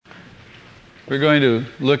We're going to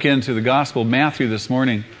look into the Gospel of Matthew this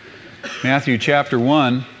morning. Matthew chapter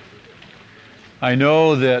 1. I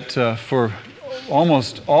know that for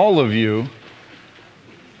almost all of you,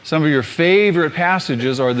 some of your favorite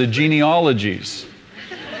passages are the genealogies.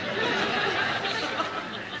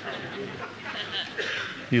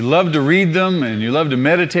 You love to read them and you love to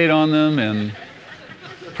meditate on them and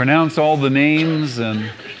pronounce all the names. And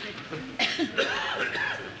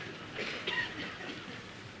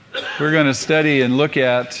we're going to study and look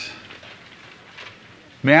at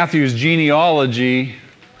Matthew's genealogy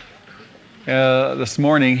this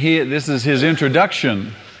morning. This is his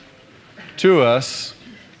introduction to us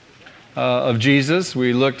of Jesus.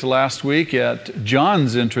 We looked last week at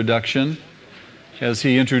John's introduction as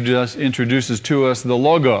he introduces to us the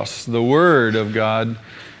Logos, the Word of God.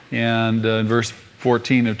 And in verse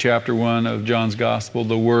 14 of chapter 1 of John's Gospel,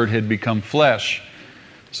 the Word had become flesh.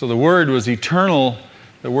 So the Word was eternal,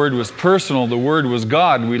 the Word was personal, the Word was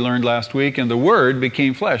God, we learned last week, and the Word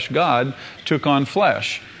became flesh. God took on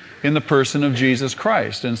flesh in the person of Jesus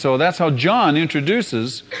Christ. And so that's how John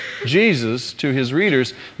introduces Jesus to his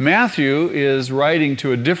readers. Matthew is writing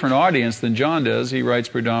to a different audience than John does. He writes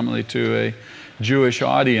predominantly to a Jewish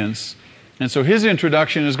audience. And so his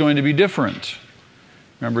introduction is going to be different.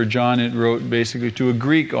 Remember, John wrote basically to a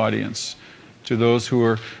Greek audience, to those who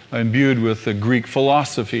are imbued with the Greek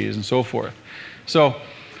philosophies and so forth. So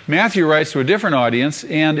Matthew writes to a different audience,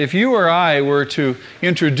 and if you or I were to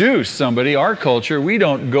introduce somebody, our culture, we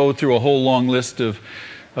don't go through a whole long list of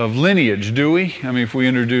lineage, do we? I mean, if we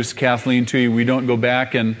introduce Kathleen to you, we don't go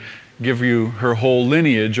back and give you her whole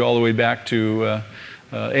lineage all the way back to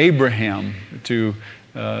Abraham, to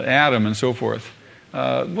Adam, and so forth.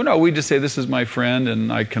 Well, no, we just say, this is my friend,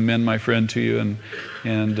 and I commend my friend to you,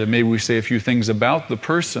 and maybe we say a few things about the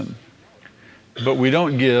person. But we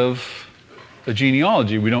don't give a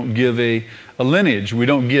genealogy. We don't give a lineage. We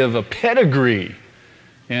don't give a pedigree.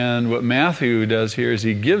 And what Matthew does here is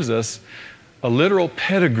he gives us a literal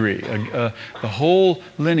pedigree, the whole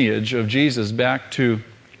lineage of Jesus back to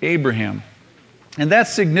Abraham. And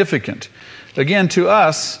that's significant. Again, to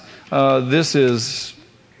us, this is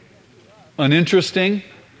uninteresting.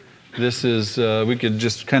 This is, we could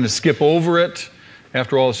just kind of skip over it.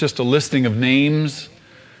 After all, it's just a listing of names.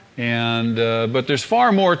 And but there's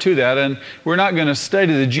far more to that, and we're not going to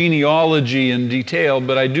study the genealogy in detail,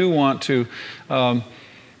 but I do want to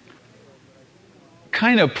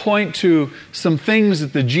kind of point to some things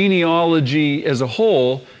that the genealogy as a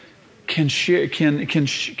whole can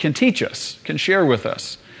teach us, can share with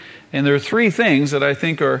us. And there are three things that I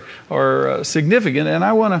think are significant, and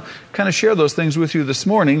I want to kind of share those things with you this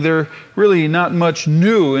morning. They're really not much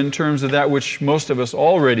new in terms of that which most of us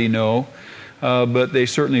already know, but they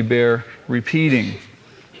certainly bear repeating.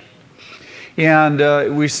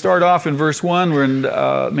 And we start off in verse 1 when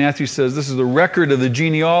Matthew says, this is the record of the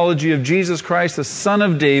genealogy of Jesus Christ, the son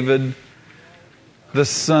of David, the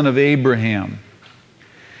son of Abraham.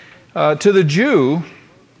 To the Jew,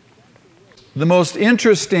 the most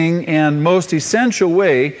interesting and most essential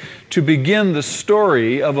way to begin the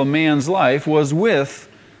story of a man's life was with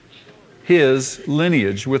his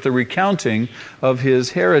lineage, with the recounting of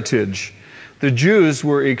his heritage. The Jews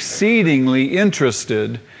were exceedingly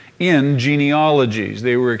interested in genealogies.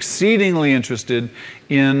 They were exceedingly interested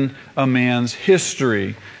in a man's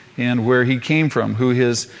history and where he came from, who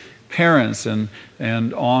his parents and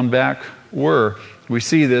on back were. We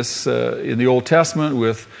see this in the Old Testament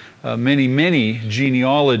with many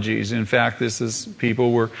genealogies. In fact,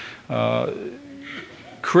 people were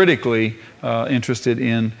critically interested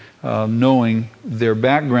in knowing their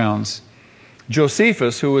backgrounds.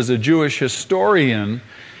 Josephus, who was a Jewish historian,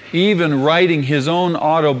 even writing his own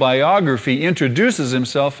autobiography, introduces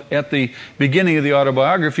himself at the beginning of the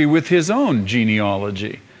autobiography with his own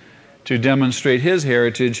genealogy to demonstrate his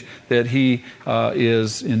heritage, that he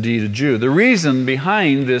is indeed a Jew. The reason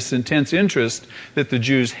behind this intense interest that the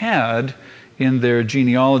Jews had in their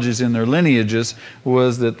genealogies, in their lineages,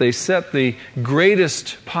 was that they set the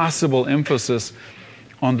greatest possible emphasis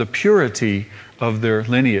on the purity of their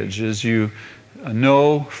lineage. As you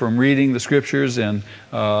know from reading the Scriptures and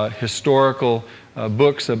historical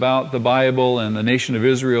books about the Bible and the nation of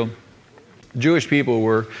Israel, Jewish people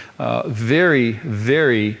were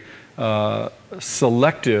very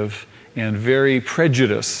selective and very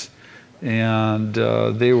prejudiced. And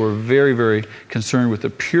they were very concerned with the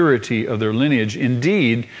purity of their lineage.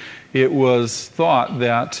 Indeed, it was thought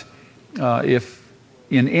that if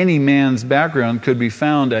in any man's background could be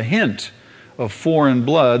found a hint of foreign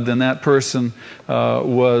blood, then that person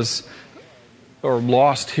was or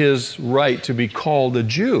lost his right to be called a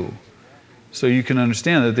Jew. So you can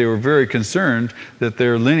understand that they were very concerned that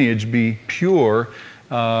their lineage be pure.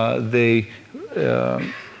 They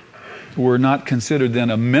were not considered then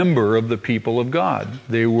a member of the people of God.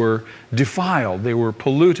 They were defiled. They were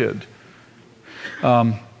polluted.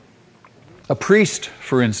 A priest,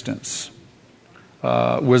 for instance,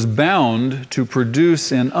 was bound to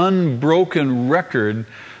produce an unbroken record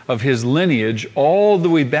of his lineage all the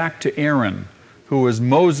way back to Aaron, who was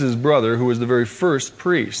Moses' brother, who was the very first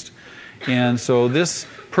priest. And so this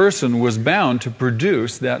person was bound to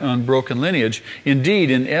produce that unbroken lineage.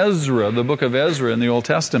 Indeed, in Ezra, the book of Ezra in the Old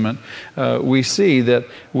Testament, we see that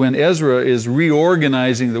when Ezra is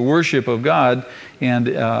reorganizing the worship of God and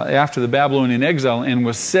after the Babylonian exile and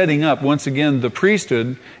was setting up once again the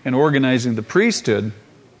priesthood and organizing the priesthood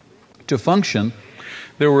to function,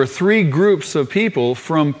 there were 3 groups of people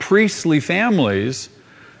from priestly families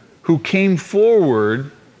who came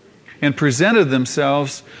forward and presented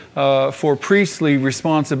themselves for priestly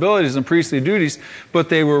responsibilities and priestly duties, but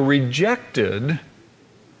they were rejected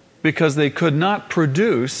because they could not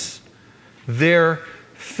produce their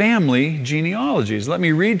family genealogies. Let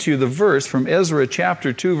me read to you the verse from Ezra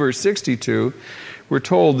chapter 2, verse 62. We're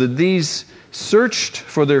told that these searched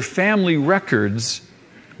for their family records,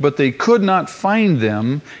 but they could not find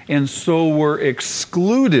them, and so were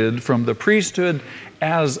excluded from the priesthood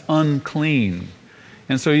as unclean.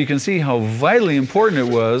 And so you can see how vitally important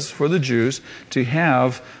it was for the Jews to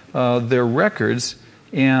have their records.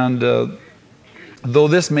 And though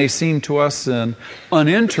this may seem to us an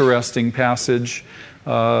uninteresting passage,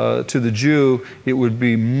 to the Jew, it would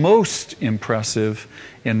be most impressive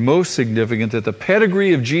and most significant that the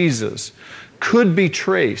pedigree of Jesus could be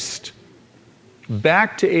traced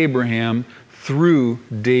back to Abraham through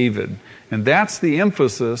David. And that's the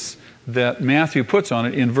emphasis that Matthew puts on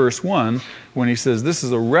it in verse 1 when he says, this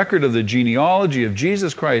is a record of the genealogy of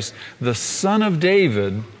Jesus Christ, the son of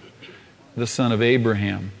David, the son of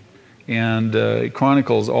Abraham. And it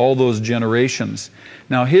chronicles all those generations.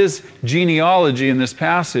 Now his genealogy in this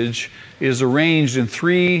passage is arranged in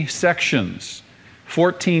 3 sections,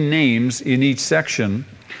 14 names in each section.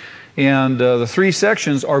 And the 3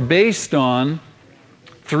 sections are based on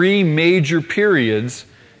 3 major periods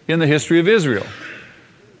in the history of Israel.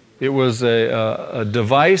 It was a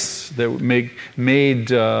device that made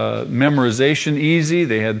memorization easy.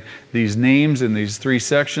 They had these names in these 3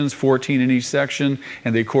 sections, 14 in each section,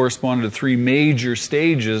 and they corresponded to 3 major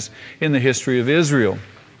stages in the history of Israel.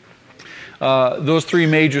 Those 3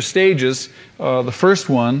 major stages, the first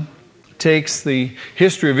one takes the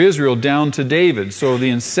history of Israel down to David. So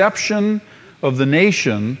the inception of the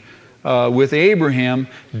nation with Abraham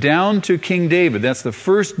down to King David. That's the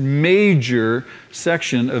first major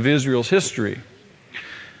section of Israel's history.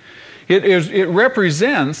 It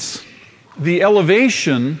represents the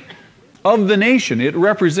elevation of the nation. It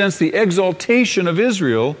represents the exaltation of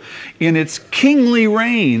Israel in its kingly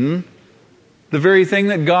reign, the very thing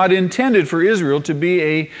that God intended for Israel to be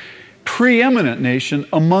a preeminent nation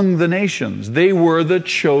among the nations. They were the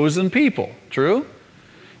chosen people. True?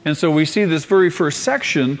 And so we see this very first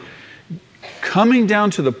section coming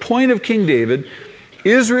down to the point of King David.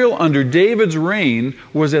 Israel under David's reign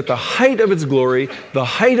was at the height of its glory, the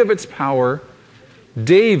height of its power.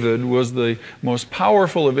 David was the most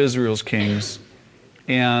powerful of Israel's kings.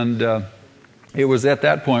 And it was at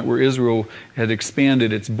that point where Israel had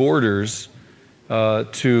expanded its borders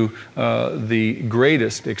to the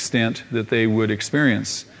greatest extent that they would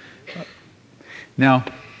experience. Now,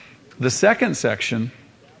 the second section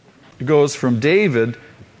goes from David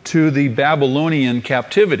to the Babylonian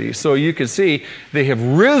captivity. So you can see they have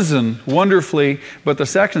risen wonderfully, but the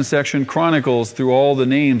second section chronicles through all the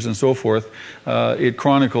names and so forth. It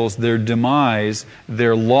chronicles their demise,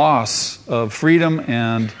 their loss of freedom,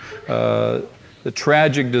 and the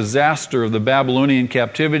tragic disaster of the Babylonian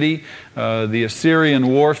captivity, the Assyrian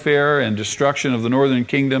warfare and destruction of the northern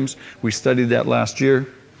kingdoms. We studied that last year.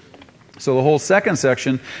 So the whole second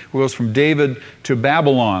section goes from David to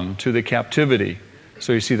Babylon, to the captivity.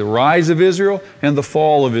 So you see the rise of Israel and the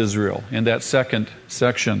fall of Israel in that second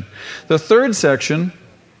section. The third section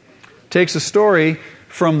takes a story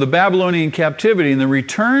from the Babylonian captivity and the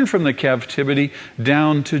return from the captivity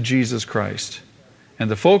down to Jesus Christ. And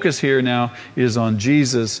the focus here now is on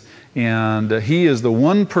Jesus, and He is the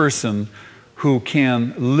one person who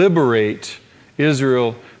can liberate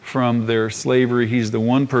Israel from their slavery. He's the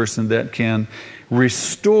one person that can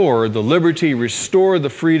restore the liberty, restore the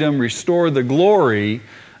freedom, restore the glory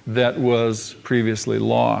that was previously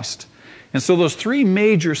lost. And so those 3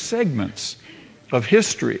 major segments of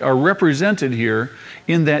history are represented here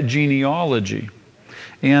in that genealogy.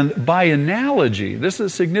 And by analogy, this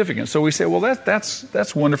is significant. So we say, well,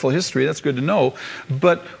 that's wonderful history. That's good to know.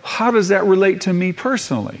 But how does that relate to me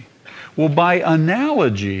personally? Well, by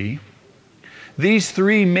analogy, these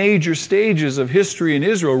three major stages of history in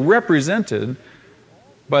Israel represented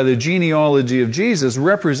by the genealogy of Jesus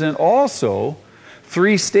represent also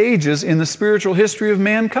three stages in the spiritual history of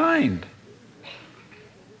mankind.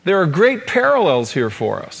 There are great parallels here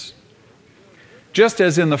for us. Just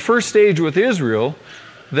as in the first stage with Israel,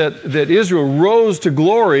 that Israel rose to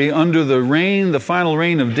glory under the final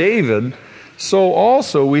reign of David, so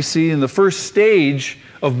also we see in the first stage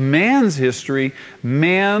of man's history,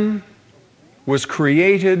 man was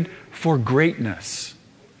created for greatness.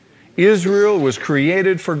 Israel was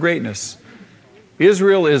created for greatness.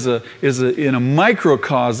 Israel is in a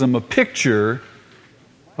microcosm, a picture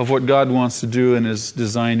of what God wants to do and His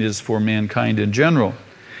design is for mankind in general.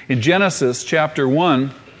 In Genesis chapter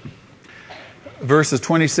 1, verses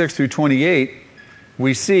 26 through 28,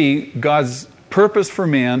 we see God's purpose for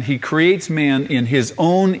man. He creates man in His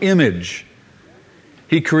own image.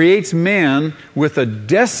 He creates man with a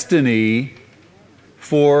destiny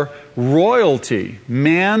for royalty.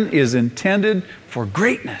 Man is intended for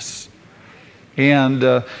greatness.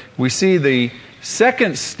 And we see the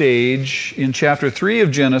second stage in chapter 3 of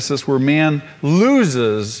Genesis where man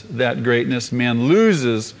loses that greatness. Man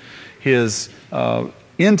loses his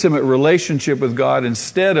intimate relationship with God.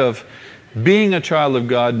 Instead of being a child of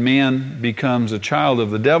God, man becomes a child of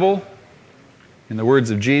the devil, in the words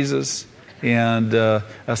of Jesus, and a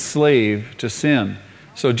slave to sin.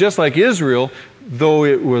 So just like Israel, though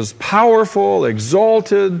it was powerful,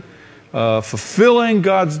 exalted, fulfilling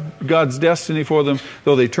God's destiny for them,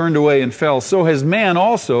 though they turned away and fell, so has man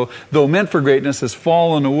also, though meant for greatness, has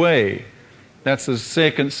fallen away. That's the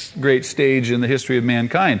second great stage in the history of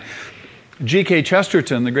mankind. G.K.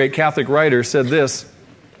 Chesterton, the great Catholic writer, said this: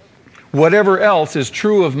 whatever else is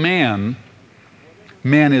true of man,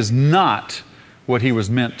 man is not what he was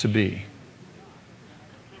meant to be.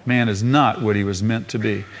 Man is not what he was meant to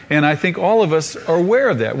be. And I think all of us are aware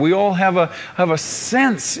of that. We all have a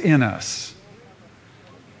sense in us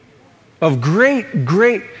of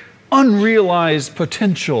great unrealized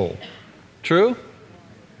potential. True?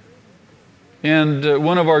 And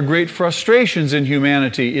one of our great frustrations in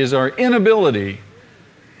humanity is our inability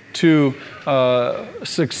to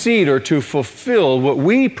succeed or to fulfill what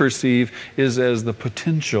we perceive is as the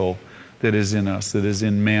potential that is in us, that is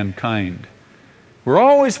in mankind. We're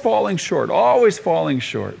always falling short, always falling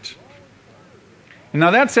short. And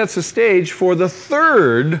now that sets the stage for the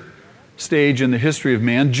third stage in the history of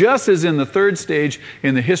man. Just as in the third stage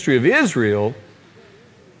in the history of Israel,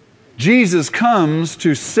 Jesus comes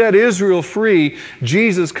to set Israel free.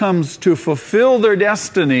 Jesus comes to fulfill their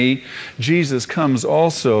destiny. Jesus comes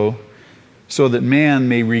also so that man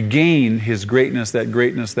may regain his greatness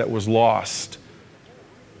that was lost.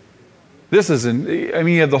 This is,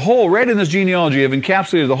 you have the whole, right in this genealogy, you have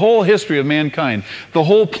encapsulated the whole history of mankind, the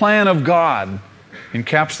whole plan of God,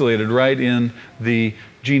 encapsulated right in the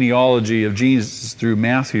genealogy of Jesus through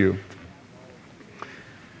Matthew.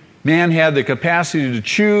 Man had the capacity to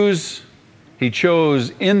choose. He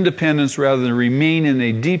chose independence rather than remain in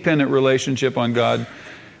a dependent relationship on God,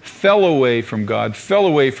 fell away from God, fell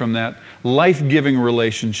away from that life-giving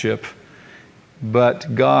relationship.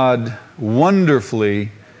 But God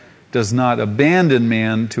wonderfully does not abandon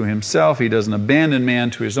man to himself. He doesn't abandon man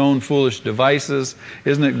to his own foolish devices.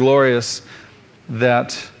 Isn't it glorious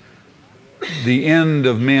that the end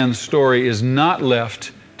of man's story is not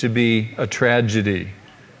left to be a tragedy?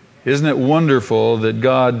 Isn't it wonderful that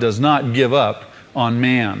God does not give up on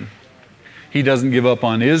man? He doesn't give up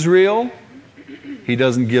on Israel. He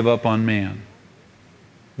doesn't give up on man.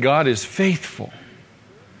 God is faithful.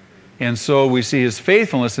 And so we see His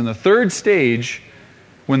faithfulness in the third stage.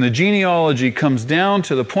 When the genealogy comes down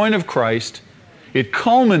to the point of Christ, it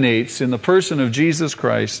culminates in the person of Jesus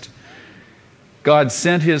Christ. God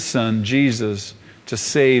sent His Son, Jesus, to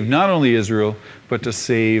save not only Israel, but to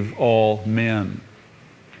save all men.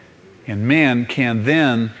 And man can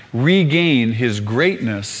then regain his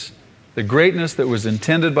greatness, the greatness that was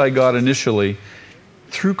intended by God initially,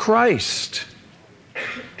 through Christ.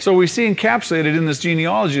 So we see encapsulated in this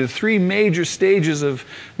genealogy the three major stages of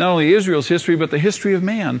not only Israel's history, but the history of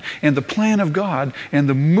man, and the plan of God, and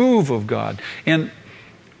the move of God. And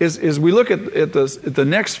as we look at the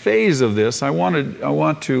next phase of this, I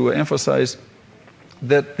want to emphasize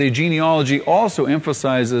that the genealogy also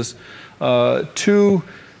emphasizes two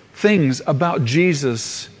things about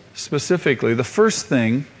Jesus specifically. The first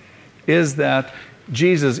thing is that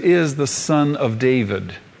Jesus is the Son of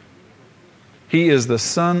David. He is the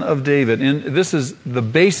Son of David. And this is the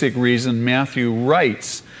basic reason Matthew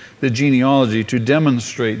writes the genealogy, to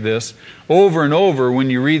demonstrate this. Over and over, when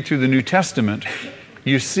you read through the New Testament,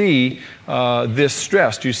 you see this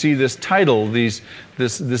stressed. You see this title, this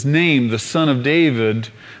name, the Son of David,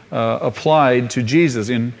 applied to Jesus.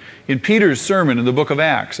 In Peter's sermon in the book of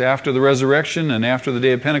Acts, after the resurrection and after the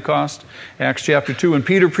day of Pentecost, Acts chapter 2, when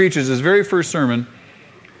Peter preaches his very first sermon,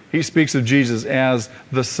 he speaks of Jesus as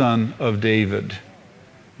the Son of David.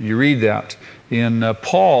 You read that in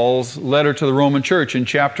Paul's letter to the Roman church in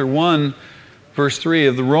chapter 1, verse 3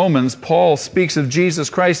 of the Romans. Paul speaks of Jesus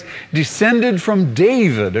Christ descended from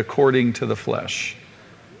David according to the flesh,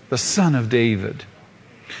 the Son of David.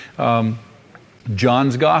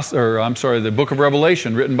 John's gospel, the book of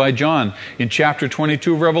Revelation, written by John, in chapter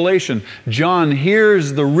 22 of Revelation, John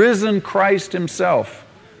hears the risen Christ himself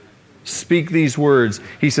speak these words.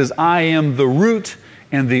 He says, "I am the root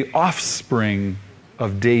and the offspring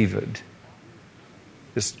of David."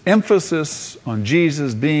 This emphasis on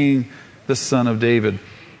Jesus being the Son of David.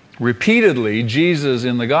 Repeatedly, Jesus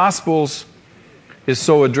in the Gospels is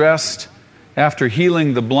so addressed after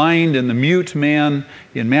healing the blind and the mute man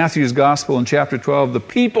in Matthew's Gospel in chapter 12. The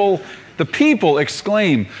people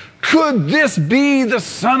exclaim, "Could this be the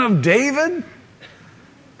Son of David?"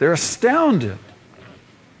 They're astounded.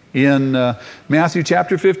 In Matthew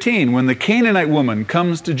chapter 15, when the Canaanite woman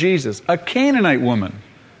comes to Jesus, a Canaanite woman,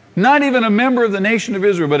 not even a member of the nation of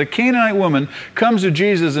Israel, but a Canaanite woman comes to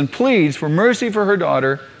Jesus and pleads for mercy for her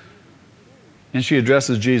daughter, and she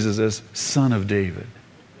addresses Jesus as Son of David.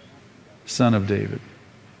 Son of David.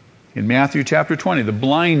 In Matthew chapter 20, the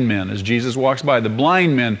blind men, as Jesus walks by, the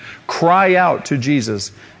blind men cry out to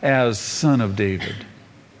Jesus as Son of David.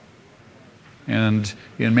 And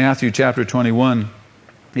in Matthew chapter 21,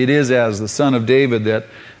 it is as the Son of David that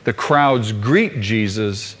the crowds greet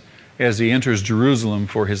Jesus as he enters Jerusalem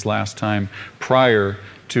for his last time prior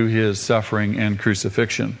to his suffering and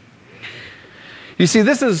crucifixion. You see,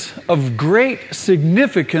 this is of great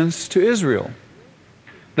significance to Israel.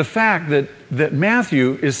 The fact that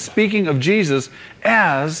Matthew is speaking of Jesus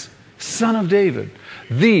as Son of David,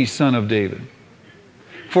 the Son of David.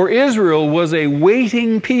 For Israel was a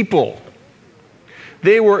waiting people.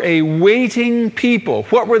 They were a waiting people.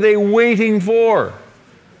 What were they waiting for?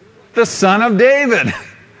 The Son of David.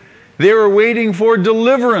 They were waiting for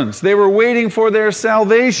deliverance. They were waiting for their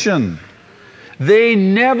salvation. They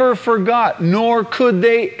never forgot, nor could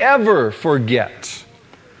they ever forget,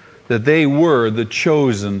 that they were the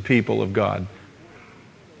chosen people of God.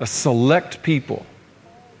 A select people,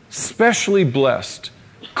 specially blessed,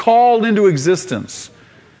 called into existence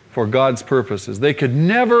for God's purposes. They could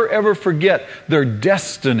never ever forget their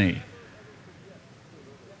destiny.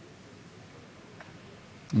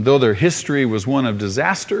 And though their history was one of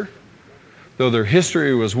disaster, though their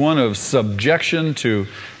history was one of subjection to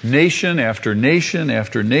nation after nation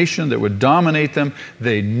after nation that would dominate them,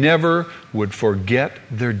 they never would forget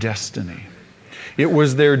their destiny. It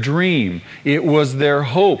was their dream. It was their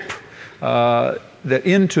hope that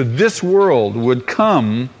into this world would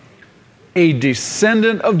come a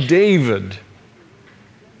descendant of David,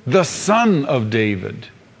 the Son of David,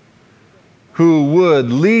 who would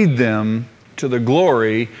lead them to the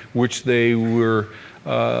glory which they were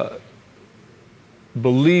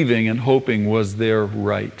believing and hoping was their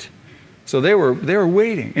right. So they were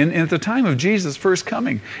waiting. And at the time of Jesus' first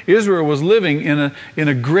coming, Israel was living in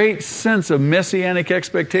a great sense of messianic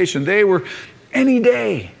expectation. They were any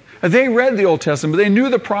day. They read the Old Testament. They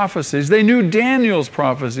knew the prophecies. They knew Daniel's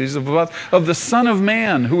prophecies of the Son of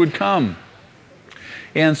Man who would come.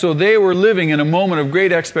 And so they were living in a moment of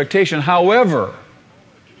great expectation. However,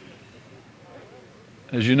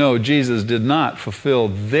 as you know, Jesus did not fulfill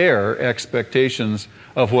their expectations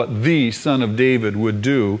of what the Son of David would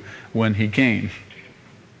do when he came.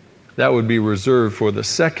 That would be reserved for the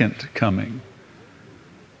second coming.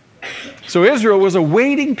 So Israel was a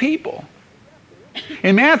waiting people.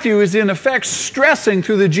 And Matthew is in effect stressing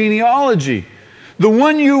through the genealogy. The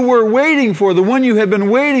one you were waiting for, the one you have been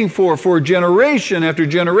waiting for generation after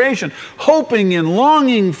generation, hoping and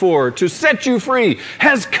longing for to set you free,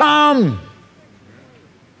 has come.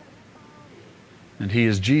 And he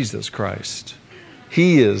is Jesus Christ.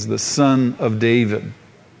 He is the Son of David.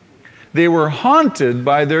 They were haunted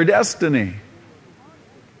by their destiny.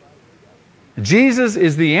 Jesus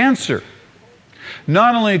is the answer,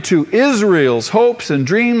 not only to Israel's hopes and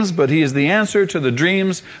dreams, but he is the answer to the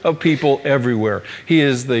dreams of people everywhere. He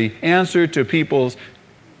is the answer to people's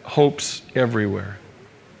hopes everywhere.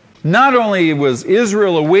 Not only was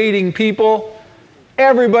Israel a waiting people,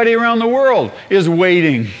 everybody around the world is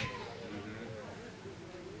waiting.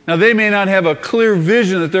 Now, they may not have a clear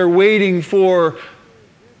vision that they're waiting for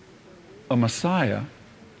a Messiah,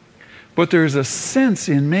 but there's a sense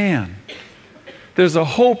in man. There's a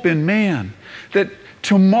hope in man that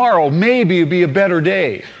tomorrow maybe will be a better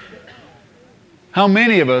day. How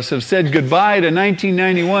many of us have said goodbye to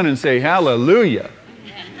 1991 and say hallelujah?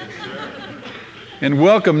 And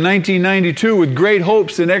welcome 1992 with great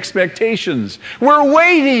hopes and expectations. We're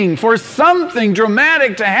waiting for something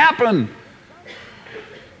dramatic to happen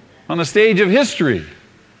on the stage of history.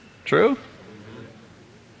 True?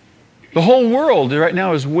 The whole world right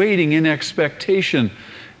now is waiting in expectation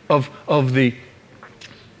of the,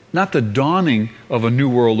 not the dawning of a new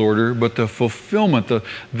world order, but the fulfillment,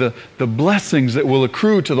 the blessings that will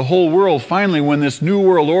accrue to the whole world finally when this new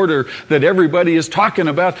world order that everybody is talking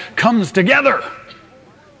about comes together.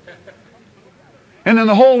 And then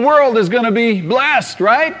the whole world is going to be blessed,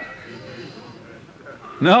 right?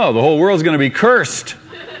 No, the whole world is going to be cursed.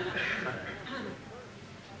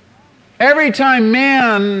 Every time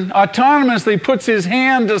man autonomously puts his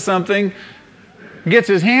hand to something, gets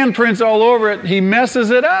his handprints all over it, he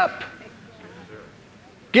messes it up.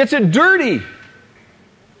 Gets it dirty.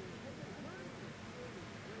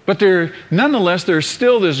 But nonetheless, there's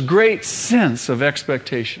still this great sense of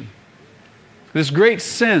expectation. This great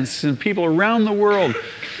sense in people around the world.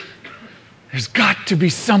 There's got to be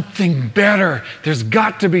something better. There's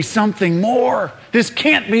got to be something more. This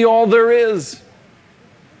can't be all there is.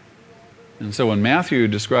 And so when Matthew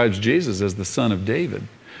describes Jesus as the Son of David,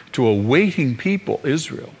 to a waiting people,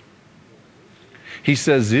 Israel, he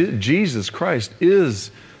says Jesus Christ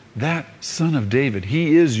is that Son of David.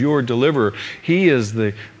 He is your deliverer. He is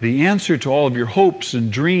the answer to all of your hopes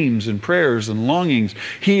and dreams and prayers and longings.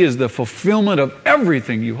 He is the fulfillment of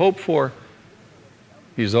everything you hope for.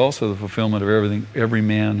 He's also the fulfillment of everything every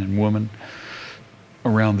man and woman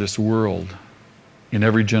around this world in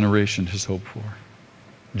every generation has hoped for.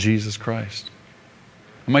 Jesus Christ.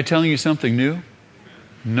 Am I telling you something new?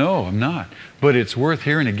 No, I'm not. But it's worth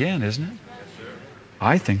hearing again, isn't it?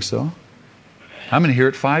 I think so. I'm going to hear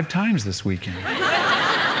it 5 times this weekend.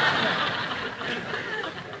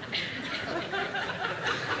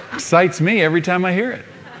 Excites me every time I hear it.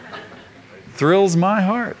 Thrills my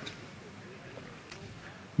heart.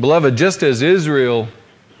 Beloved, just as Israel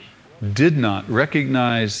did not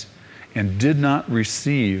recognize and did not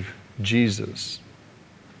receive Jesus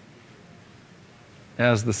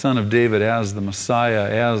as the Son of David, as the Messiah,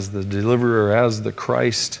 as the Deliverer, as the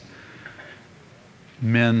Christ,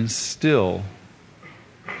 men still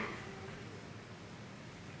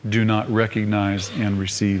do not recognize and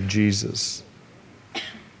receive Jesus.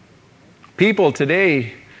 People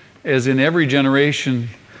today, as in every generation,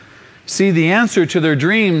 see the answer to their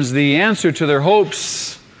dreams, the answer to their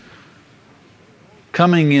hopes,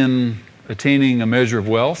 coming in attaining a measure of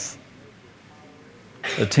wealth,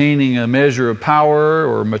 attaining a measure of power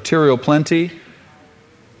or material plenty.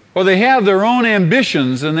 Or they have their own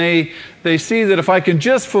ambitions and they see that if I can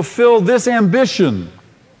just fulfill this ambition,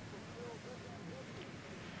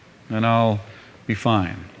 then I'll be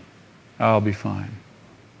fine. I'll be fine.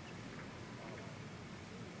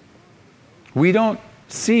 We don't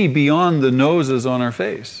see beyond the noses on our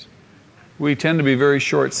face. We tend to be very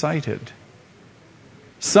short-sighted.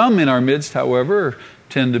 Some in our midst, however,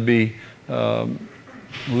 tend to be a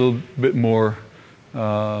little bit more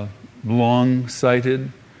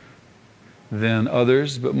long-sighted than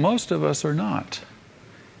others, but most of us are not.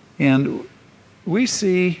 And we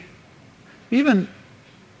see, even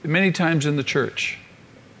many times in the church,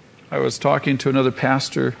 I was talking to another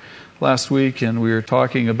pastor last week, and we were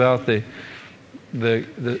talking about the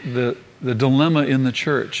dilemma in the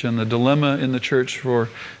church. And the dilemma in the church for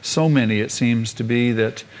so many, it seems to be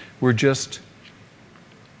that we're just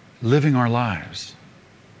living our lives.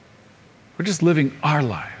 We're just living our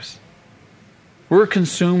lives. We're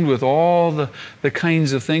consumed with all the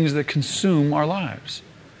kinds of things that consume our lives.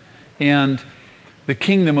 And the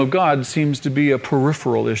kingdom of God seems to be a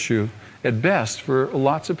peripheral issue at best for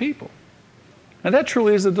lots of people. And that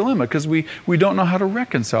truly is a dilemma, because we don't know how to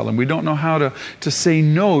reconcile them. We don't know how to say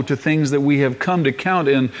no to things that we have come to count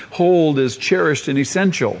and hold as cherished and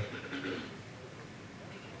essential.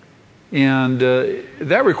 And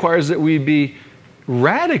that requires that we be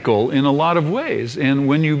radical in a lot of ways. And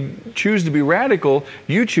when you choose to be radical,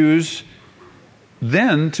 you choose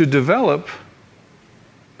then to develop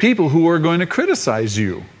people who are going to criticize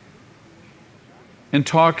you and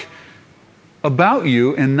talk about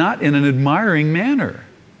you, and not in an admiring manner,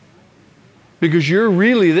 because you're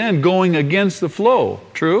really then going against the flow.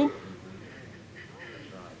 True?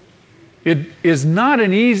 It is not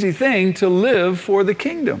an easy thing to live for the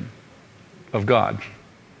kingdom of God.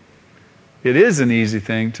 It is an easy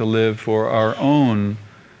thing to live for our own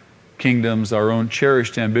kingdoms, our own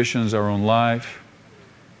cherished ambitions, our own life,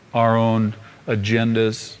 our own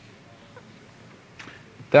agendas.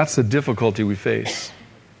 That's the difficulty we face.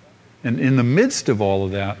 And in the midst of all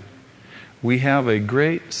of that, we have a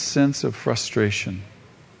great sense of frustration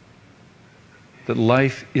that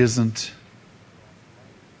life isn't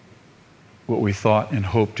what we thought and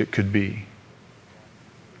hoped it could be.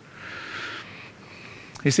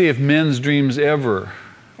 You see, if men's dreams ever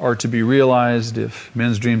are to be realized, if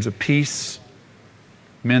men's dreams of peace,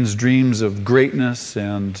 men's dreams of greatness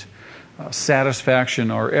and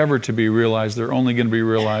satisfaction are ever to be realized, they're only going to be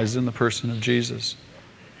realized in the person of Jesus.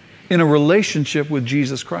 In a relationship with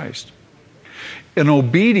Jesus Christ. An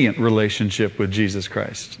obedient relationship with Jesus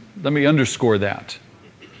Christ. Let me underscore that.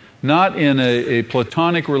 Not in a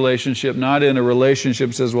platonic relationship, not in a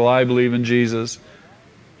relationship that says, well, I believe in Jesus.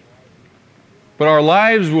 But our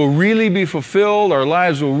lives will really be fulfilled, our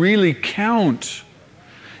lives will really count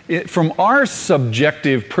from our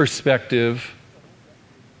subjective perspective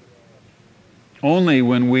only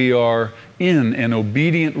when we are in an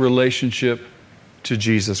obedient relationship to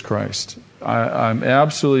Jesus Christ. I'm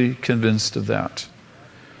absolutely convinced of that.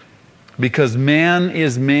 Because man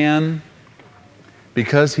is man,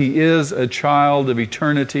 because he is a child of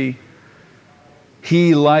eternity,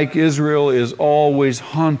 he, like Israel, is always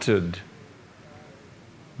haunted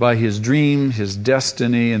by his dream, his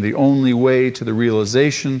destiny, and the only way to the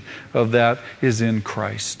realization of that is in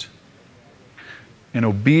Christ. An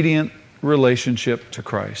obedient relationship to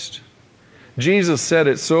Christ. Jesus said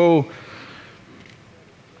it so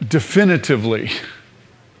definitively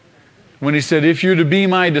when he said, if you're to be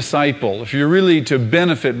my disciple, if you're really to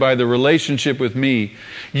benefit by the relationship with me,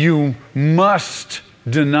 you must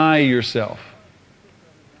deny yourself.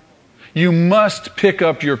 You must pick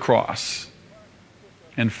up your cross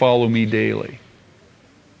and follow me daily.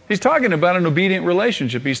 He's talking about an obedient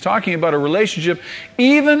relationship. He's talking about a relationship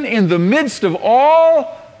even in the midst of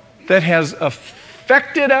all that has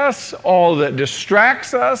affected us, all that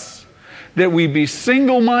distracts us, that we be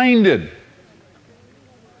single-minded.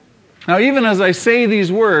 Now, even as I say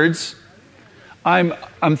these words, I'm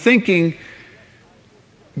thinking,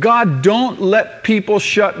 God, don't let people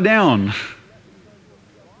shut down.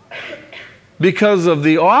 Because of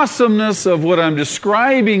the awesomeness of what I'm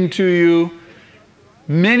describing to you,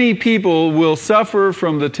 many people will suffer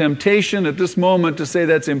from the temptation at this moment to say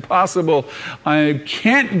that's impossible. I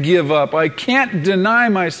can't give up. I can't deny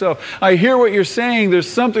myself. I hear what you're saying. There's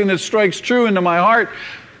something that strikes true into my heart,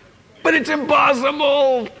 but it's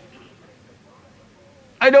impossible.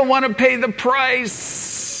 I don't want to pay the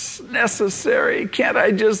price necessary. Can't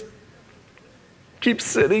I just keep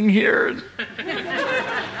sitting here?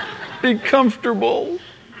 Be comfortable.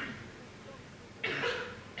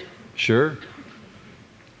 Sure,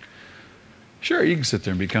 you can sit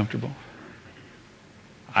there and be comfortable.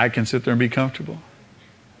 I can sit there and be comfortable.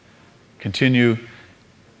 Continue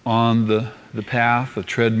on the path, the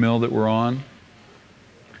treadmill that we're on.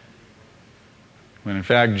 When in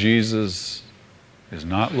fact Jesus is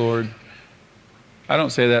not Lord. I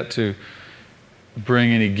don't say that to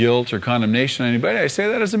bring any guilt or condemnation on anybody. I say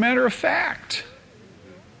that as a matter of fact.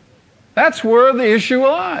 That's where the issue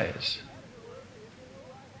lies.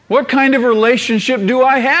 What kind of relationship do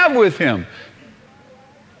I have with Him?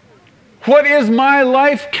 What is my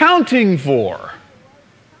life counting for?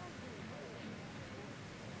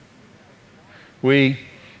 We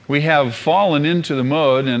have fallen into the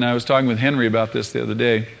mode, and I was talking with Henry about this the other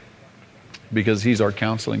day, because he's our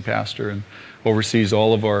counseling pastor and oversees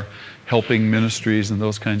all of our helping ministries and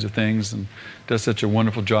those kinds of things, and does such a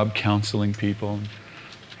wonderful job counseling people.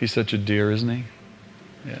 He's such a dear, isn't he?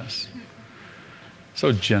 Yes.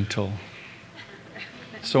 So gentle,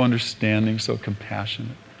 so understanding, so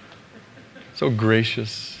compassionate, so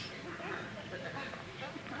gracious.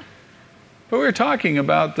 But we were talking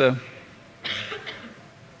about the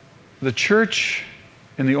church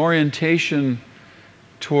and the orientation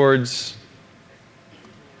towards,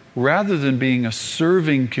 rather than being a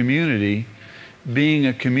serving community, being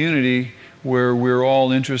a community where we're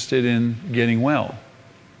all interested in getting well.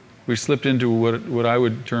 We slipped into what I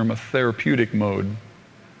would term a therapeutic mode.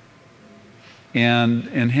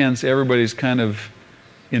 And hence everybody's kind of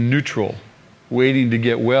in neutral, waiting to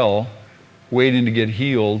get well, waiting to get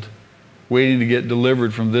healed, waiting to get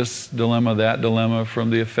delivered from this dilemma, that dilemma,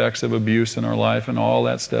 from the effects of abuse in our life and all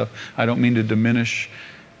that stuff. I don't mean to diminish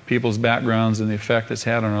people's backgrounds and the effect it's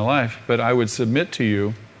had on our life, but I would submit to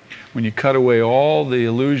you, when you cut away all the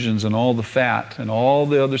illusions and all the fat and all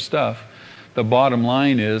the other stuff, The bottom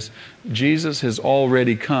line is Jesus has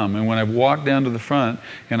already come. And when I've walked down to the front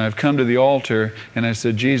and I've come to the altar and I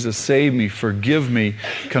said, Jesus, save me, forgive me,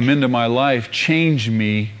 come into my life, change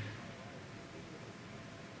me.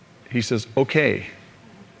 He says, okay.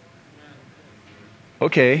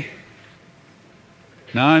 Okay.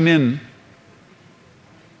 Now I'm in.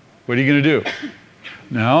 What are you going to do?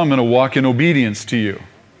 Now I'm going to walk in obedience to you.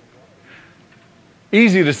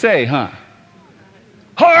 Easy to say, huh?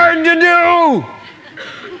 Hard to do!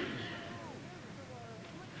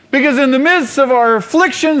 Because in the midst of our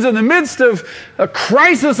afflictions, in the midst of a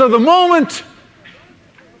crisis of the moment,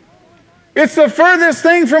 it's the furthest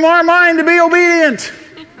thing from our mind to be obedient.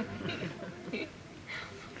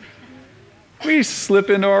 We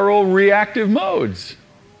slip into our old reactive modes.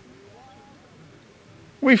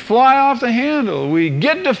 We fly off the handle. We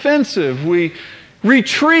get defensive. We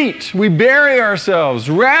retreat. We bury ourselves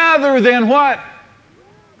rather than what?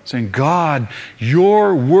 Saying, God,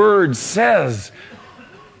 your word says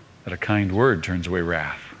that a kind word turns away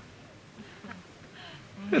wrath.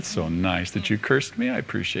 It's so nice that you cursed me. I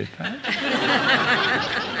appreciate that.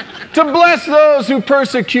 To bless those who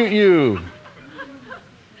persecute you.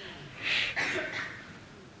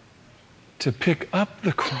 To pick up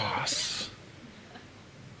the cross,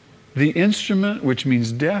 the instrument which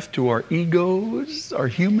means death to our egos, our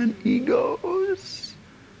human egos.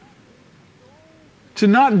 To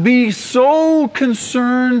not be so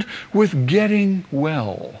concerned with getting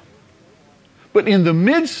well. But in the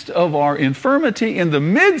midst of our infirmity, in the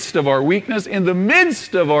midst of our weakness, in the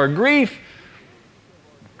midst of our grief,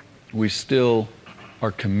 we still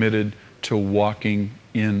are committed to walking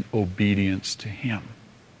in obedience to Him.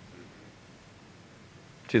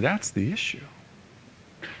 See, that's the issue.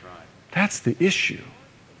 That's the issue.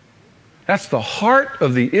 That's the heart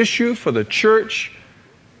of the issue for the church.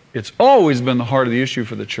 It's always been the heart of the issue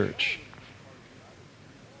for the church.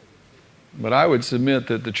 But I would submit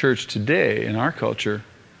that the church today, in our culture,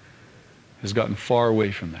 has gotten far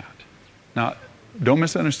away from that. Now, don't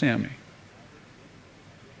misunderstand me.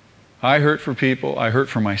 I hurt for people. I hurt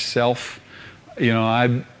for myself. You know,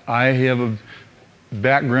 I have a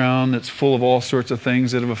background that's full of all sorts of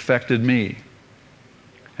things that have affected me.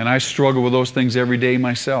 And I struggle with those things every day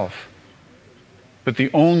myself. But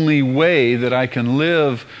the only way that I can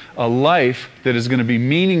live a life that is going to be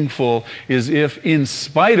meaningful is if, in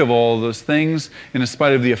spite of all those things, and in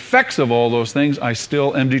spite of the effects of all those things, I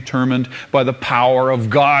still am determined by the power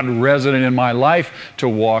of God resident in my life to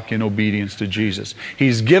walk in obedience to Jesus.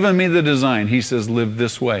 He's given me the design. He says, live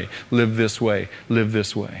this way, live this way, live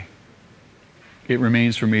this way. It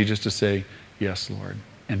remains for me just to say, yes, Lord,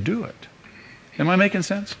 and do it. Am I making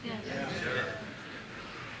sense? Yes.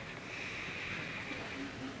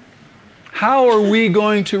 How are we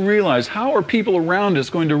going to realize, how are people around us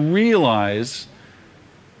going to realize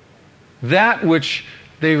that which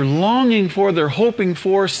they're longing for, they're hoping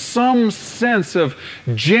for, some sense of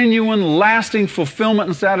genuine, lasting fulfillment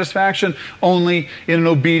and satisfaction only in an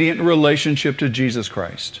obedient relationship to Jesus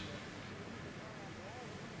Christ?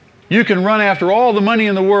 You can run after all the money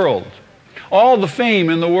in the world, all the fame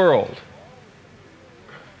in the world,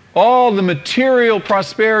 all the material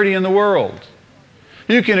prosperity in the world.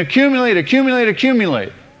 You can accumulate.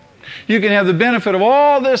 You can have the benefit of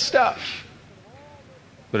all this stuff.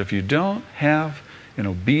 But if you don't have an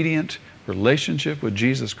obedient relationship with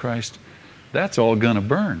Jesus Christ, that's all going to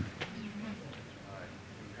burn.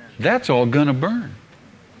 That's all going to burn.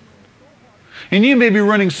 And you may be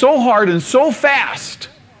running so hard and so fast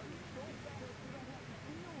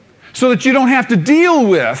so that you don't have to deal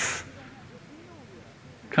with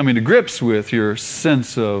coming to grips with your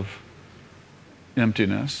sense of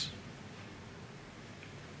emptiness,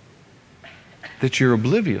 that you're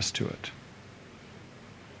oblivious to it.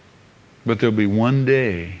 But there'll be one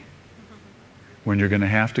day when you're going to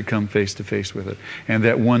have to come face to face with it. And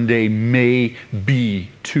that one day may be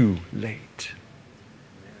too late.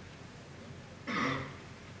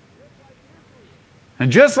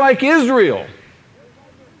 And just like Israel,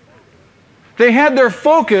 they had their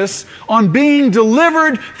focus on being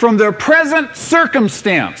delivered from their present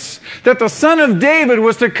circumstance. That the Son of David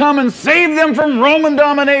was to come and save them from Roman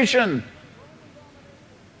domination.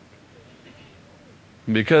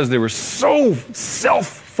 Because they were so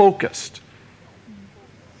self-focused,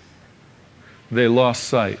 they lost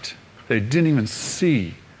sight. They didn't even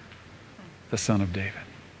see the Son of David.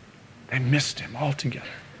 They missed Him altogether.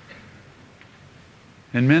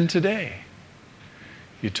 And men today,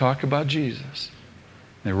 you talk about Jesus,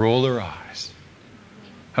 they roll their eyes.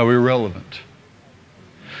 How irrelevant.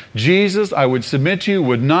 Jesus, I would submit to you,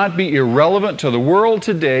 would not be irrelevant to the world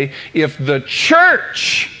today if the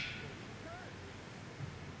church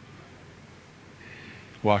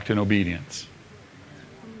walked in obedience,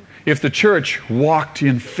 if the church walked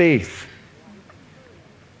in faith,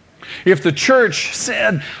 if the church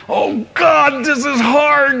said, "Oh God, this is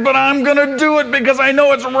hard, but I'm going to do it because I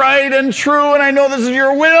know it's right and true and I know this is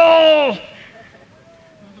your will,"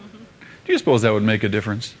 do you suppose that would make a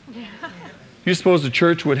difference? Do you suppose the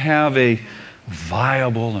church would have a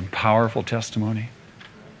viable and powerful testimony?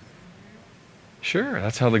 Sure,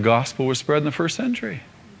 that's how the gospel was spread in the first century.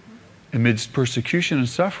 Amidst persecution and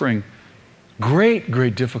suffering,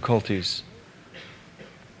 great difficulties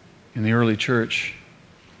in the early church.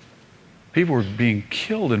 People were being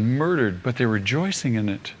killed and murdered, but they were rejoicing in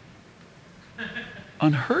it.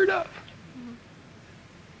 Unheard of.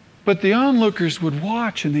 But the onlookers would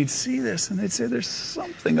watch and they'd see this and they'd say, "There's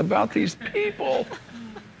something about these people."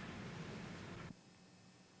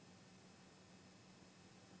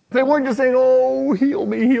 They weren't just saying, "Oh, heal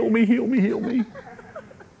me, heal me, heal me, heal me."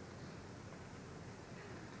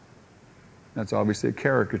 That's obviously a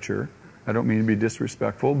caricature. I don't mean to be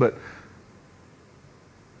disrespectful, but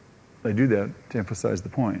I do that to emphasize the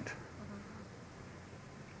point.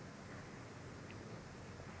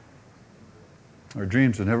 Our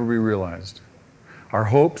dreams will never be realized. Our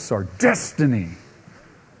hopes, our destiny,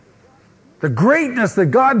 the greatness that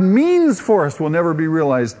God means for us will never be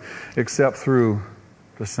realized except through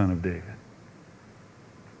the Son of David.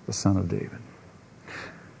 The Son of David.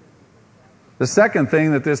 The second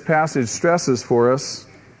thing that this passage stresses for us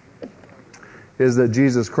is that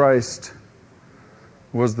Jesus Christ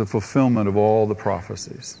was the fulfillment of all the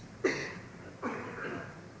prophecies.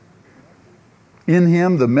 In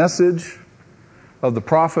Him, the message of the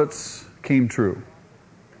prophets came true.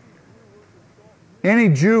 Any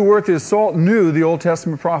Jew worth his salt knew the Old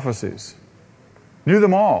Testament prophecies. Knew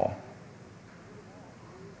them all.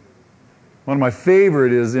 One of my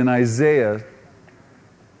favorite is in Isaiah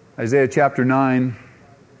chapter 9,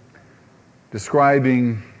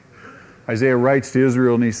 describing, Isaiah writes to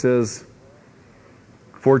Israel and he says,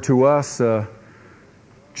 "For to us a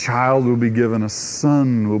child will be given, a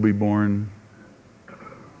son will be born."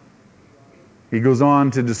 He goes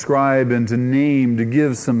on to describe and to name, to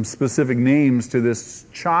give some specific names to this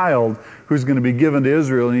child who's going to be given to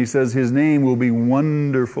Israel. And he says his name will be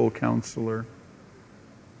Wonderful Counselor,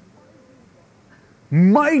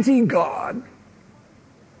 Mighty God,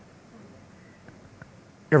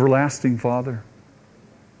 Everlasting Father,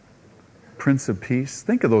 Prince of Peace.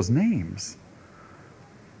 Think of those names.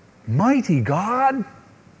 Mighty God,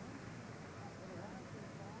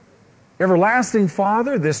 Everlasting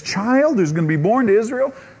Father, this child who's going to be born to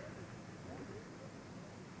Israel,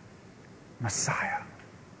 Messiah,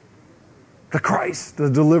 the Christ,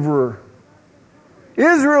 the deliverer.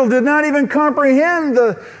 Israel did not even comprehend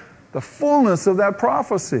the fullness of that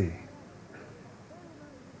prophecy.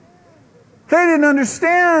 They didn't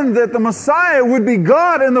understand that the Messiah would be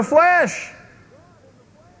God in the flesh.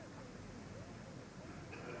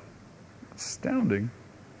 Astounding.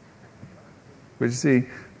 But you see,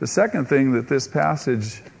 the second thing that this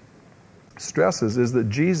passage stresses is that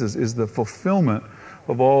Jesus is the fulfillment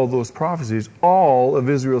of all those prophecies. All of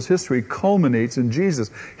Israel's history culminates in Jesus.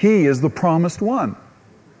 He is the promised one.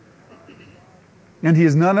 And He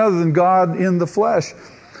is none other than God in the flesh.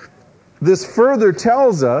 This further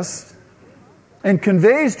tells us and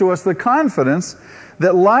conveys to us the confidence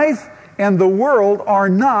that life and the world are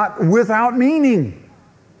not without meaning.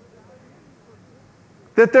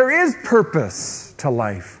 That there is purpose to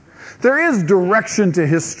life. There is direction to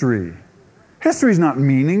history. History is not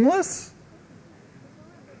meaningless.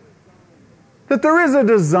 That there is a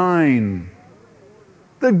design.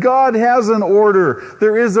 That God has an order.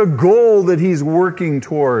 There is a goal that He's working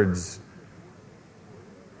towards.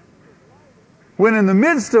 When in the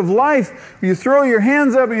midst of life, you throw your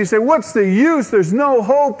hands up and you say, "What's the use? There's no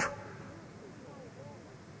hope."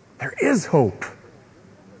 There is hope.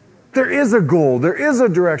 There is a goal. There is a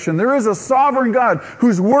direction. There is a sovereign God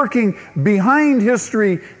who's working behind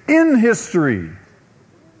history, in history,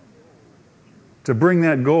 to bring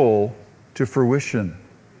that goal to fruition.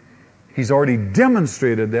 He's already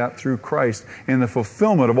demonstrated that through Christ in the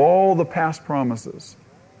fulfillment of all the past promises.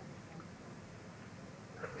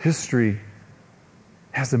 History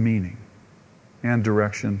has a meaning and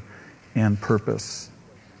direction and purpose.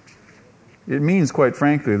 It means, quite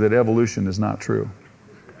frankly, that evolution is not true.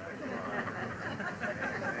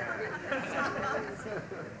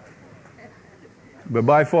 But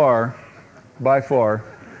by far,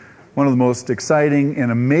 one of the most exciting and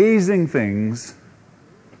amazing things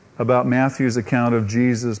about Matthew's account of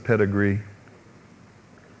Jesus' pedigree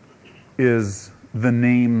is the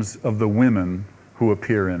names of the women who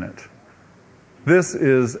appear in it. This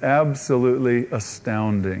is absolutely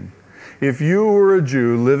astounding. If you were a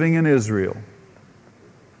Jew living in Israel,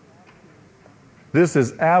 this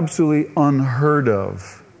is absolutely unheard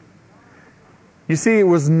of. You see, it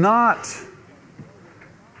was not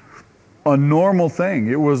a normal thing.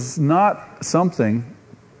 It was not something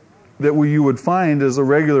that you would find as a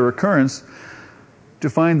regular occurrence to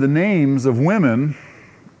find the names of women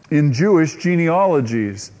in Jewish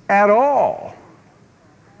genealogies at all.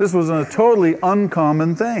 This was a totally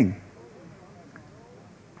uncommon thing.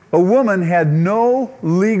 A woman had no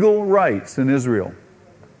legal rights in Israel.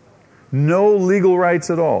 No legal rights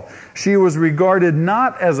at all. She was regarded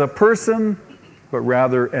not as a person, but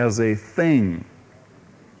rather as a thing.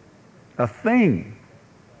 A thing.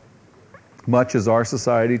 Much as our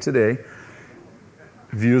society today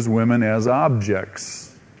views women as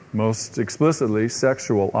objects, most explicitly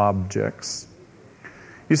sexual objects.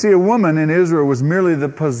 You see, a woman in Israel was merely the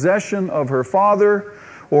possession of her father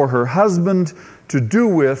or her husband to do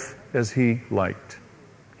with as he liked.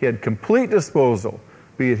 He had complete disposal,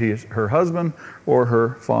 be it her husband or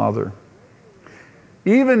her father.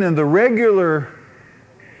 Even in the regular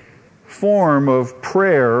form of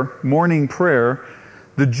prayer, morning prayer,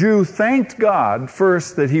 the Jew thanked God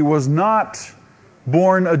first that he was not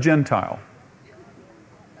born a Gentile.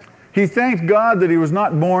 He thanked God that he was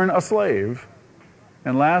not born a slave.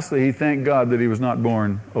 And lastly, he thanked God that he was not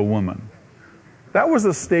born a woman. That was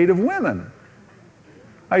the state of women.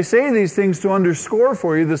 I say these things to underscore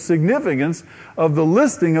for you the significance of the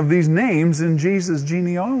listing of these names in Jesus'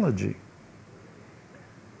 genealogy.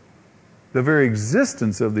 The very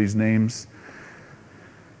existence of these names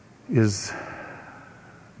is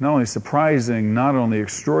not only surprising, not only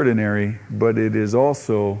extraordinary, but it is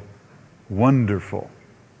also wonderful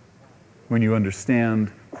when you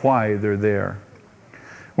understand why they're there.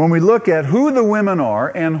 When we look at who the women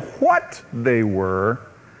are and what they were,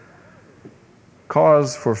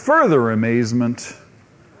 cause for further amazement.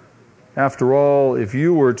 After all, if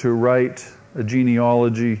you were to write a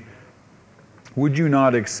genealogy, would you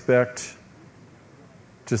not expect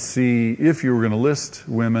to see, if you were going to list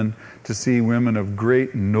women, to see women of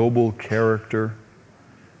great noble character,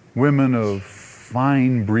 women of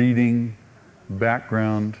fine breeding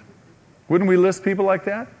background? Wouldn't we list people like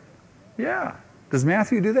that? Yeah. Does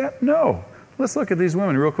Matthew do that? No. Let's look at these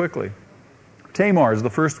women real quickly. Tamar is the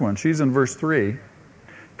first one. She's in verse 3.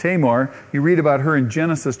 Tamar, you read about her in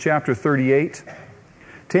Genesis chapter 38.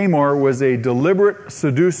 Tamar was a deliberate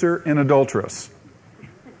seducer and adulteress.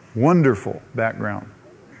 Wonderful background.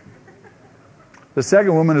 The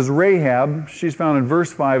second woman is Rahab. She's found in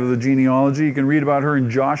verse 5 of the genealogy. You can read about her in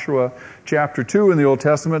Joshua chapter 2 in the Old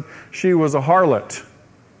Testament. She was a harlot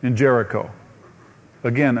in Jericho.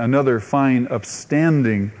 Again, another fine,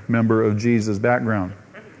 upstanding member of Jesus' background.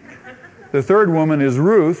 The third woman is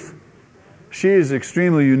Ruth. She is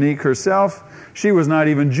extremely unique herself. She was not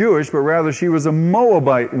even Jewish, but rather she was a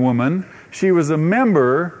Moabite woman. She was a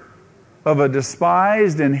member of a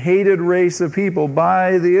despised and hated race of people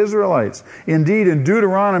by the Israelites. Indeed, in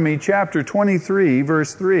Deuteronomy chapter 23,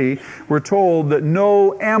 verse 3, we're told that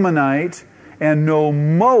no Ammonite and no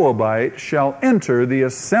Moabite shall enter the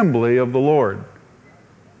assembly of the Lord.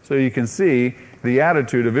 So you can see the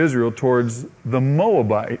attitude of Israel towards the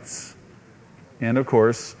Moabites. And of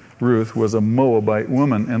course, Ruth was a Moabite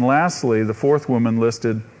woman. And lastly, the fourth woman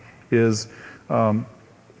listed is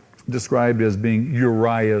described as being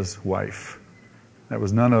Uriah's wife. That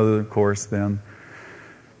was none other, of course, than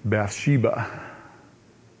Bathsheba.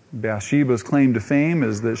 Bathsheba's claim to fame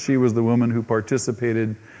is that she was the woman who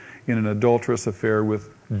participated in an adulterous affair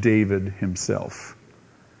with David himself.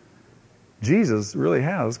 Jesus really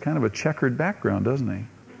has kind of a checkered background, doesn't he?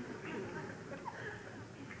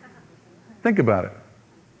 Think about it.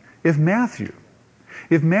 If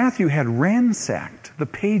Matthew had ransacked the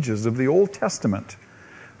pages of the Old Testament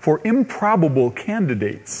for improbable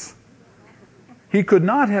candidates, he could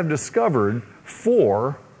not have discovered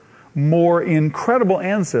 4 more incredible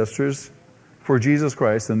ancestors for Jesus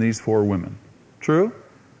Christ than these 4 women. True?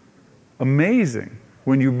 Amazing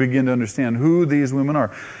when you begin to understand who these women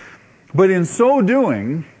are. But in so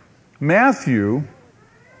doing, Matthew,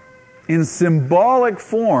 in symbolic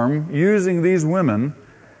form, using these women,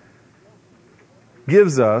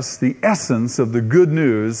 gives us the essence of the good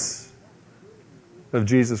news of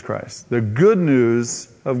Jesus Christ. The good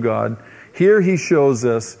news of God. Here he shows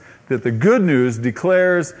us that the good news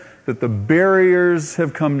declares that the barriers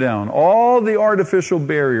have come down. All the artificial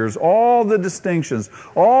barriers, all the distinctions,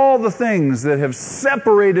 all the things that have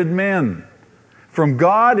separated men from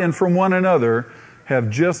God and from one another have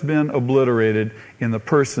just been obliterated in the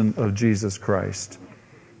person of Jesus Christ.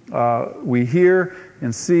 we hear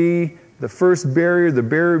and see the first barrier, the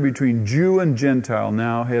barrier between Jew and Gentile,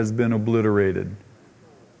 now has been obliterated.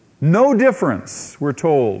 No difference, we're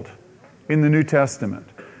told, in the New Testament.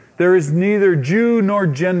 There is neither Jew nor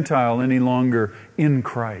Gentile any longer in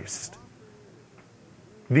Christ.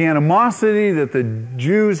 The animosity that the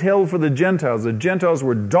Jews held for the Gentiles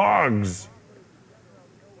were dogs.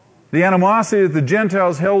 The animosity that the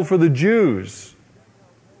Gentiles held for the Jews,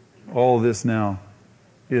 all this now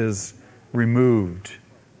is removed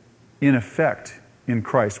in effect in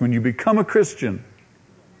Christ. When you become a Christian,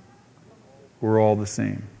 we're all the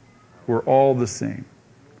same. We're all the same.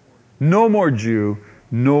 No more Jew,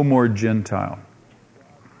 no more Gentile.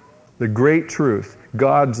 The great truth,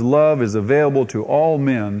 God's love is available to all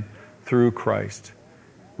men through Christ.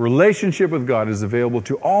 Relationship with God is available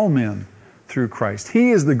to all men through Christ. He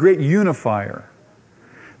is the great unifier.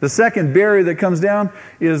 The second barrier that comes down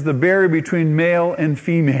is the barrier between male and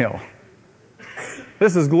female.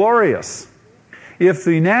 This is glorious. If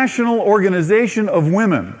the National Organization of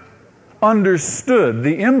Women understood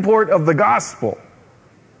the import of the gospel,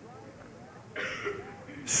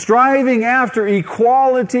 striving after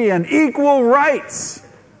equality and equal rights,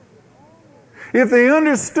 if they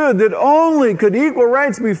understood that only could equal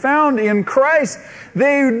rights be found in Christ,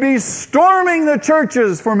 they would be storming the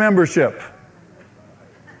churches for membership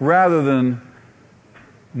rather than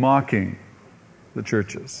mocking the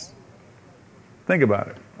churches. Think about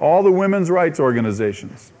it. All the women's rights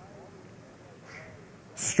organizations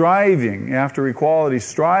striving after equality,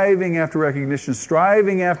 striving after recognition,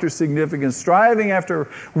 striving after significance, striving after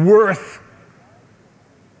worth,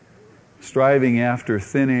 striving after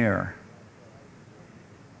thin air.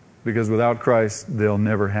 Because without Christ, they'll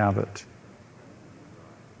never have it.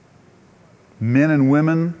 Men and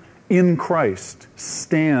women in Christ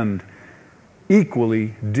stand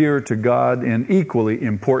equally dear to God and equally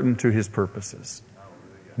important to His purposes.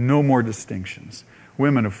 No more distinctions.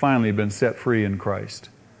 Women have finally been set free in Christ.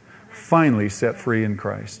 Finally set free in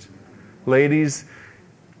Christ. Ladies,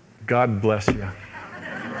 God bless you.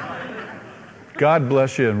 God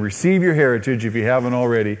bless you, and receive your heritage if you haven't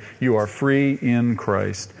already. You are free in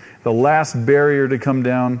Christ. The last barrier to come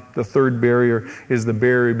down, the third barrier, is the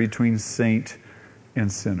barrier between saint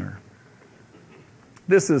and sinner.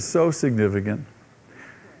 This is so significant.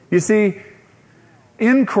 You see,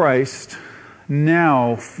 in Christ,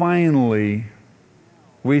 now finally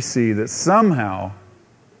we see that somehow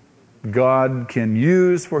God can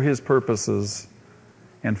use for His purposes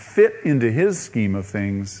and fit into His scheme of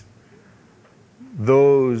things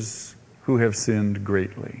those who have sinned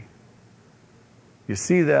greatly. You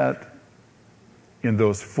see that in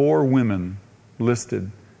those 4 women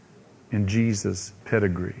listed in Jesus'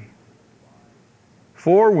 pedigree.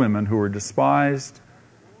 4 women who were despised,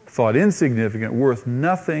 thought insignificant, worth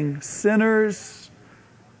nothing, sinners,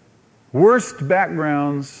 worst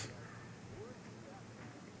backgrounds,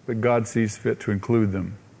 but God sees fit to include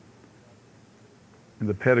them in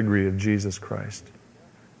the pedigree of Jesus Christ.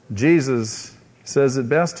 Jesus says it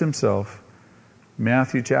best Himself.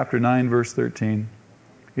 Matthew chapter 9, verse 13.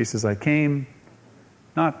 He says, I came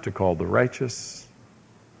not to call the righteous,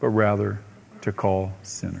 but rather to call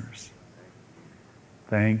sinners.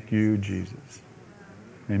 Thank you, Jesus.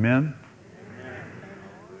 Amen?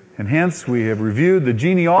 And hence we have reviewed the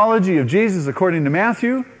genealogy of Jesus according to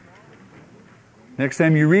Matthew. Next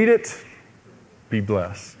time you read it, be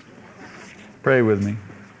blessed. Pray with me.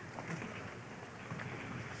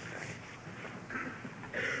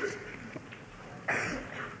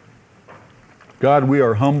 God, we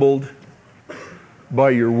are humbled by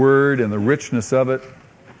your word and the richness of it.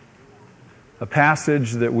 A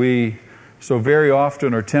passage that we so very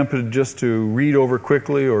often are tempted just to read over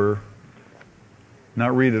quickly or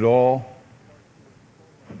not read at all,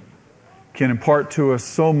 can impart to us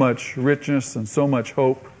so much richness and so much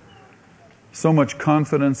hope, so much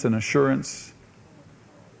confidence and assurance.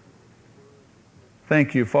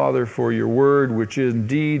 Thank you, Father, for your word, which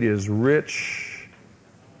indeed is rich.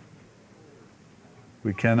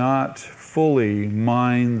 We cannot fully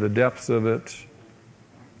mine the depths of it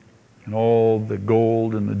and all the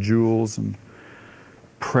gold and the jewels and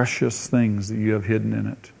precious things that you have hidden in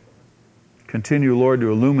it. Continue, Lord,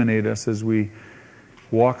 to illuminate us as we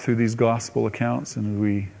walk through these gospel accounts and as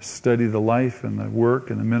we study the life and the work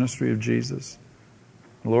and the ministry of Jesus.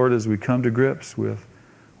 Lord, as we come to grips with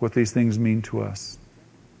what these things mean to us.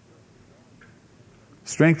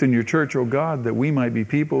 Strengthen your church, O God, that we might be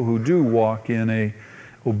people who do walk in a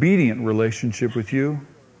obedient relationship with you.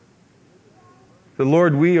 That,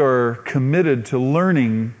 Lord, we are committed to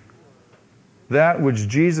learning that which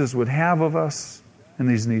Jesus would have of us in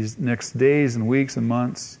these next days and weeks and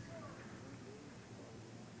months.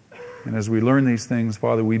 And as we learn these things,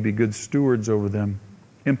 Father, we be good stewards over them,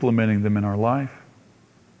 implementing them in our life.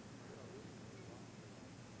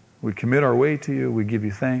 We commit our way to you. We give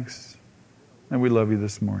you thanks. And we love you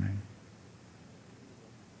this morning.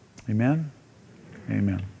 Amen?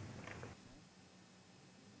 Amen.